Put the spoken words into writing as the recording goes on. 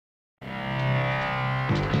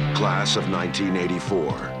Class of 1984.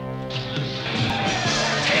 Take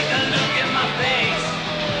a look at my face.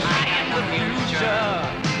 I am the future.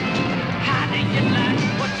 How do you like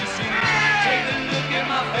what you see? Take a look at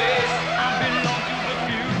my face. I belong to the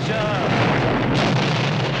future.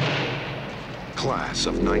 Class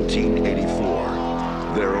of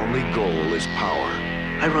 1984. Their only goal is power.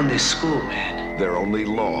 I run this school, man. Their only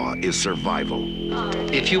law is survival.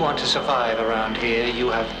 If you want to survive around here, you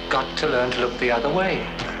have got to learn to look the other way.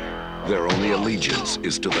 Their only allegiance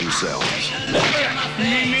is to themselves.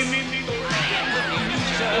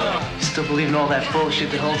 Still believe in all that bullshit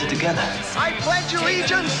that holds it together. I pledge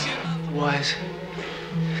allegiance! Otherwise,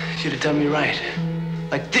 you'd have done me right.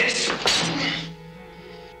 Like this.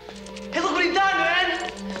 Hey, look what he done, man!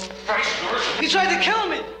 He tried to kill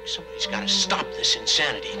me! Somebody's got to stop this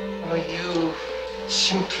insanity. Well, you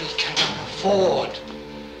simply cannot afford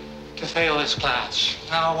to fail this class.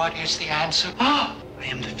 Now, what is the answer? Oh, I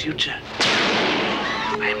am the future.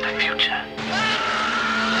 I am the future.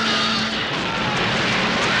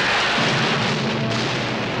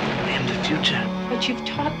 I am the future. But you've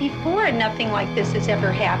taught before, and nothing like this has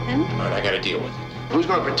ever happened. All right, I got to deal with it. Who's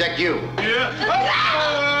going to protect you?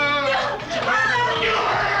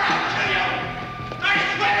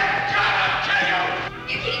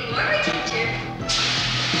 You're getting worried,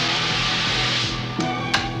 teacher.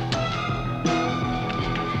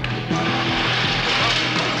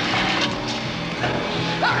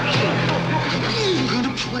 I'm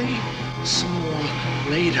gonna play some more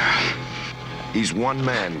later. He's one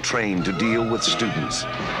man trained to deal with students,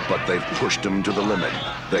 but they've pushed him to the limit.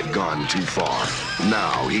 They've gone too far.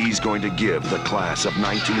 Now he's going to give the class of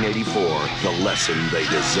 1984 the lesson they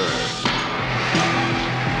deserve.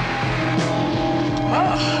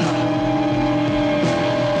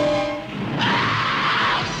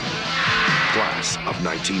 Class of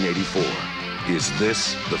 1984. Is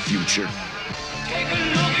this the future? Take a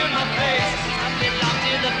look at my face. I belong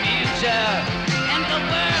to the future.